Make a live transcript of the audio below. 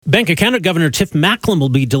Bank of Canada Governor Tiff Macklem will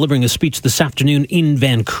be delivering a speech this afternoon in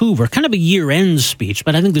Vancouver, kind of a year-end speech,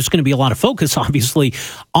 but I think there's going to be a lot of focus, obviously,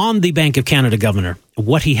 on the Bank of Canada Governor,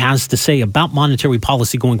 what he has to say about monetary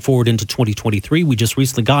policy going forward into 2023. We just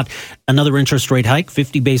recently got another interest rate hike,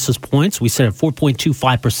 50 basis points. We said at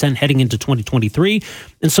 4.25% heading into 2023,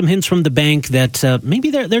 and some hints from the bank that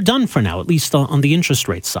maybe they're done for now, at least on the interest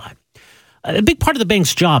rate side. A big part of the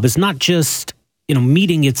bank's job is not just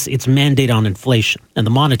meeting its mandate on inflation and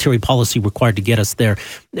the monetary policy required to get us there.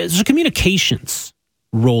 There's a communications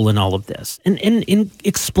role in all of this. And in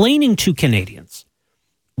explaining to Canadians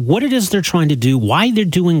what it is they're trying to do, why they're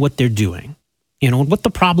doing what they're doing, and what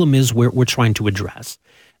the problem is we're trying to address.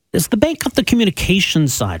 Does the bank got the communication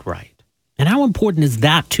side right? And how important is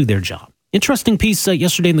that to their job? Interesting piece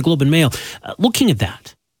yesterday in the Globe and Mail looking at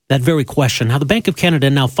that very question, how the Bank of Canada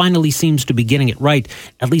now finally seems to be getting it right,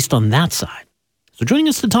 at least on that side. So joining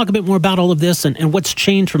us to talk a bit more about all of this and what's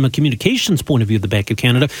changed from a communications point of view of the Bank of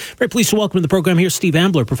Canada, very pleased to welcome to the program here Steve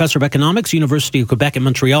Ambler, Professor of Economics, University of Quebec in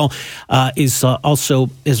Montreal, is also,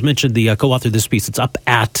 as mentioned, the co-author of this piece. It's up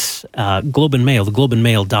at Globe and Mail,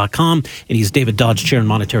 theglobeandmail.com, and he's David Dodge, Chair in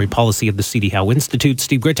Monetary Policy of the C.D. Howe Institute.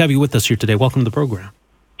 Steve, great to have you with us here today. Welcome to the program.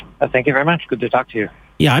 Thank you very much. Good to talk to you.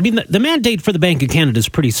 Yeah, I mean, the mandate for the Bank of Canada is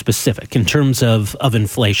pretty specific in terms of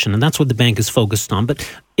inflation, and that's what the bank is focused on. But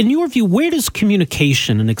in your view, where does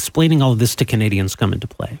communication and explaining all of this to Canadians come into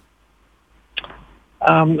play?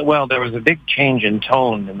 Well, there was a big change in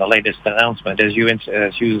tone in the latest announcement. As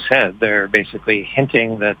you said, they're basically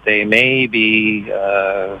hinting that they may be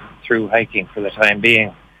through hiking for the time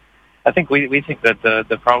being. I think we think that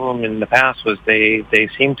the problem in the past was they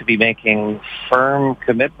seemed to be making firm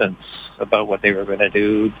commitments about what they were going to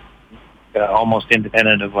do, almost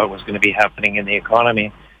independent of what was going to be happening in the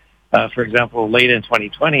economy. For example, late in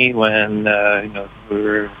 2020, when we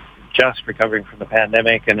were just recovering from the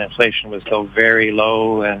pandemic and inflation was still very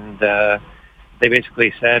low, and they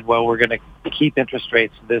basically said, well, we're going to keep interest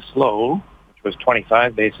rates this low, which was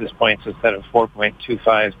 25 basis points instead of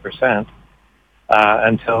 4.25%.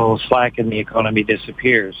 Until slack in the economy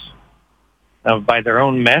disappears. Now, by their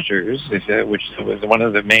own measures, which was one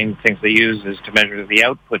of the main things they use is to measure the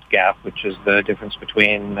output gap, which is the difference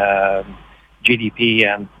between GDP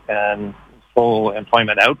and full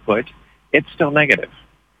employment output, it's still negative.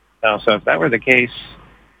 Now, so if that were the case,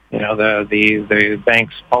 the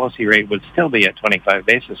bank's policy rate would still be at 25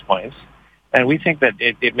 basis points. And we think that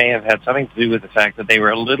it may have had something to do with the fact that they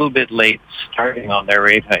were a little bit late starting on their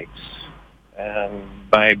rate hikes. And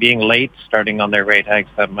by being late starting on their rate hikes,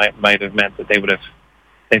 that might have meant that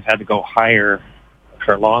they've had to go higher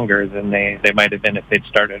for longer than they might have been if they'd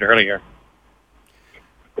started earlier.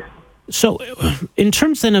 So in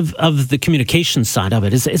terms then of the communication side of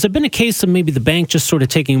it, has it been a case of maybe the bank just sort of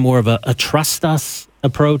taking more of a trust us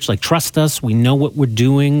approach, like trust us, we know what we're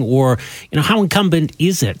doing, or how incumbent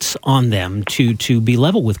is it on them to be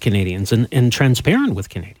level with Canadians and transparent with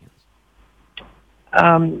Canadians?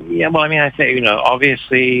 I say,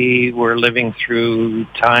 obviously we're living through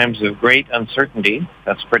times of great uncertainty.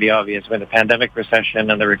 That's pretty obvious. The pandemic, recession,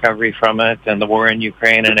 and the recovery from it, and the war in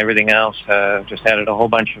Ukraine and everything else just added a whole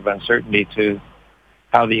bunch of uncertainty to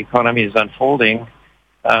how the economy is unfolding.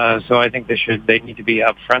 So I think they need to be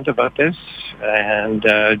upfront about this and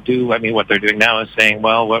what they're doing now is saying,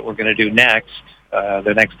 well, what we're going to do next,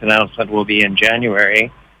 the next announcement will be in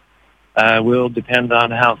January. Will depend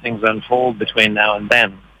on how things unfold between now and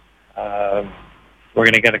then. We're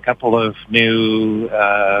going to get a couple of new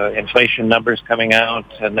inflation numbers coming out,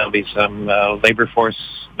 and there'll be some labor force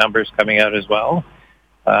numbers coming out as well.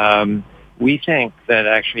 We think that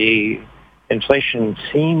actually inflation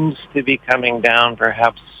seems to be coming down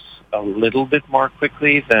perhaps a little bit more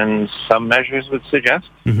quickly than some measures would suggest.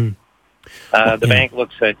 Mm-hmm. The bank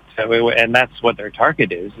looks at, and that's what their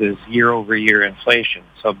target is year-over-year inflation.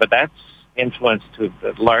 But that's influenced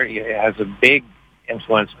has a big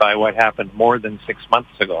influence by what happened more than 6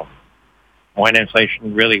 months ago, when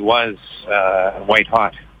inflation really was white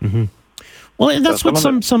hot. Mm-hmm. Well, and that's what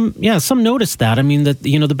some noticed that. I mean, that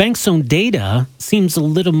the bank's own data seems a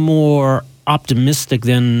little more optimistic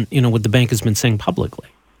than what the bank has been saying publicly.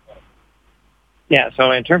 Yeah,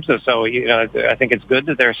 so in terms of, I think it's good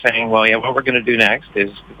that they're saying, well, what we're going to do next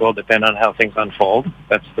will depend on how things unfold.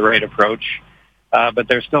 That's the right approach. But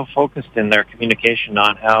they're still focused in their communication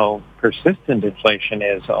on how persistent inflation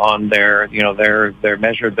is on their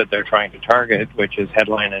measure that they're trying to target, which is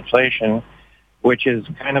headline inflation, which is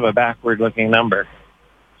kind of a backward-looking number.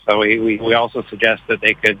 So we also suggest that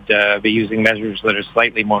they could be using measures that are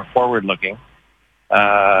slightly more forward-looking.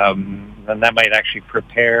 And that might actually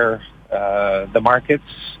prepare the markets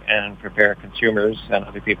and prepare consumers and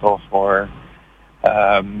other people for,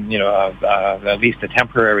 at least a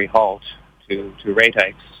temporary halt to rate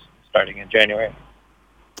hikes starting in January.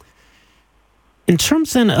 In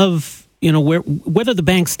terms then of whether the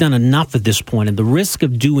bank's done enough at this point and the risk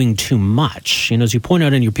of doing too much, as you point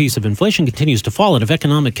out in your piece, if inflation continues to fall and if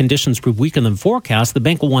economic conditions prove weaker than forecast, the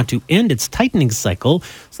bank will want to end its tightening cycle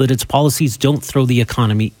so that its policies don't throw the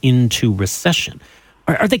economy into recession.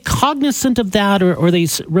 Are they cognizant of that, or are they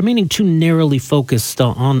remaining too narrowly focused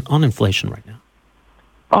on inflation right now?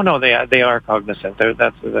 Oh no, they are cognizant.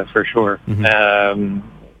 That's for sure. Mm-hmm.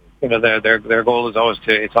 Their goal is always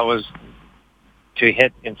to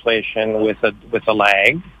hit inflation with a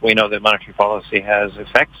lag. We know that monetary policy has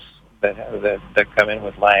effects that come in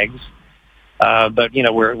with lags, but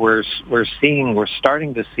we're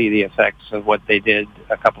starting to see the effects of what they did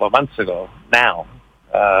a couple of months ago now,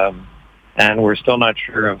 and we're still not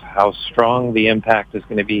sure of how strong the impact is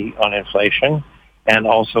going to be on inflation and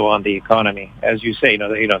also on the economy. As you say,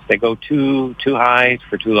 if they go too high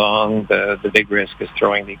for too long, the big risk is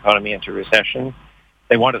throwing the economy into recession.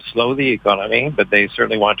 They want to slow the economy, but they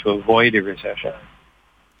certainly want to avoid a recession.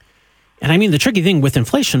 And I mean, the tricky thing with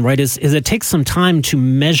inflation, right, is it takes some time to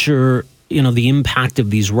measure, the impact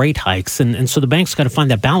of these rate hikes. And so the bank's got to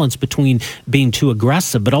find that balance between being too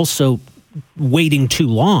aggressive, but also waiting too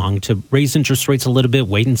long to raise interest rates a little bit,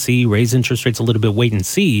 wait and see, raise interest rates a little bit, wait and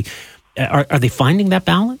see. Are they finding that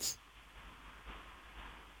balance?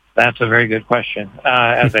 That's a very good question.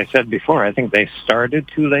 As I said before, I think they started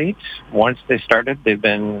too late. Once they started, they've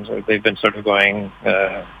been sort of going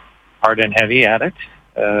hard and heavy at it.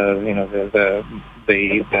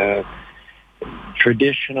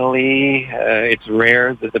 Traditionally, it's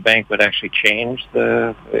rare that the bank would actually change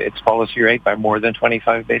its policy rate by more than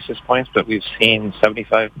 25 basis points, but we've seen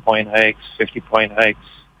 75-point hikes, 50-point hikes.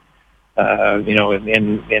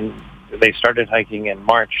 They started hiking in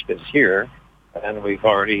March this year, and we've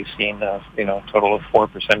already seen a total of 4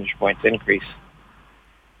 percentage points increase.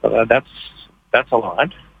 So that's a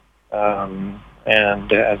lot.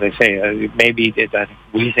 And as I say,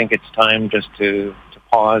 we think it's time just to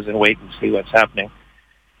pause and wait and see what's happening.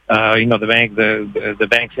 The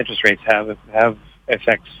bank's interest rates have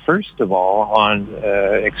effects, first of all,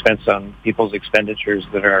 on people's expenditures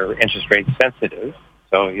that are interest rate sensitive.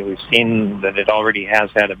 So we've seen that it already has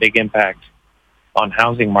had a big impact on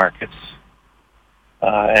housing markets,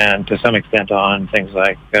 and to some extent on things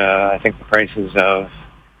like I think the prices of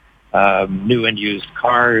new and used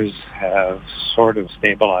cars have sort of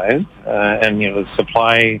stabilized, and the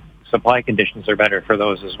supply conditions are better for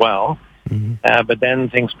those as well. Mm-hmm. But then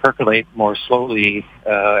things percolate more slowly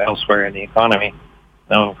elsewhere in the economy.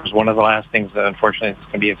 Now, because one of the last things that unfortunately is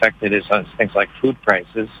going to be affected is things like food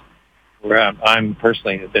prices, where I'm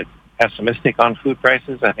personally a bit pessimistic on food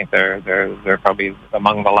prices. I think they're probably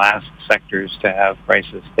among the last sectors to have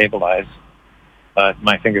prices stabilize. But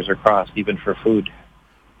my fingers are crossed, even for food.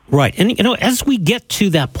 Right. And, as we get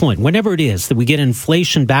to that point, whenever it is that we get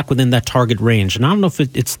inflation back within that target range, and I don't know if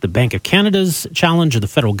it's the Bank of Canada's challenge or the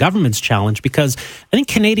federal government's challenge, because I think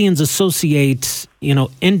Canadians associate,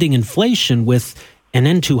 ending inflation with an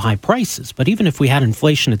end to high prices. But even if we had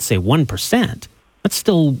inflation at, say, 1%, that's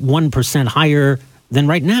still 1% higher than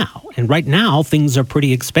right now. And right now, things are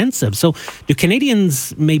pretty expensive. So do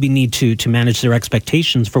Canadians maybe need to manage their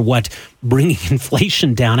expectations for what bringing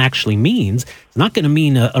inflation down actually means? It's not going to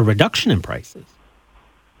mean a reduction in prices.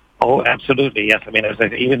 Oh, absolutely, yes. I mean,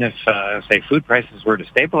 even if, say, food prices were to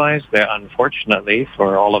stabilize, unfortunately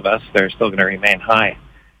for all of us, they're still going to remain high.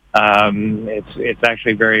 It's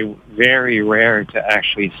actually very, very rare to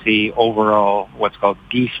actually see overall what's called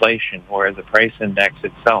deflation, where the price index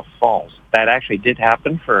itself falls. That actually did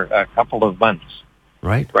happen for a couple of months,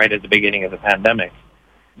 right at the beginning of the pandemic.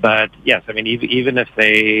 But yes, I mean, even if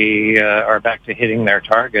they are back to hitting their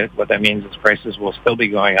target, what that means is prices will still be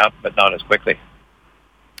going up, but not as quickly.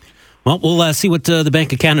 Well, we'll see what the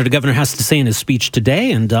Bank of Canada governor has to say in his speech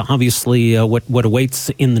today, and obviously what awaits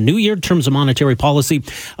in the new year in terms of monetary policy.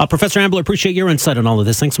 Professor Ambler, appreciate your insight on all of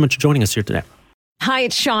this. Thanks so much for joining us here today. Hi,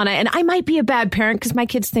 it's Shauna, and I might be a bad parent because my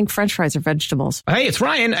kids think French fries are vegetables. Hey, it's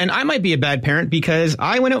Ryan, and I might be a bad parent because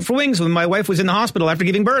I went out for wings when my wife was in the hospital after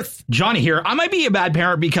giving birth. Johnny here. I might be a bad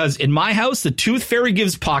parent because in my house, the tooth fairy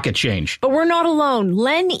gives pocket change. But we're not alone.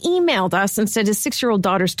 Len emailed us and said his 6-year-old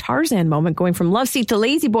daughter's Tarzan moment going from love seat to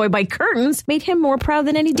lazy boy by curtains made him more proud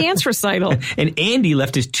than any dance recital. And Andy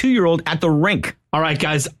left his 2-year-old at the rink. All right,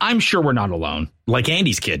 guys, I'm sure we're not alone. Like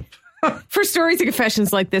Andy's kid. For stories and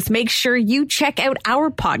confessions like this, make sure you check out our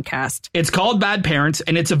podcast. It's called Bad Parents,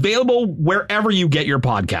 and it's available wherever you get your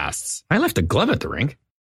podcasts. I left a glove at the rink.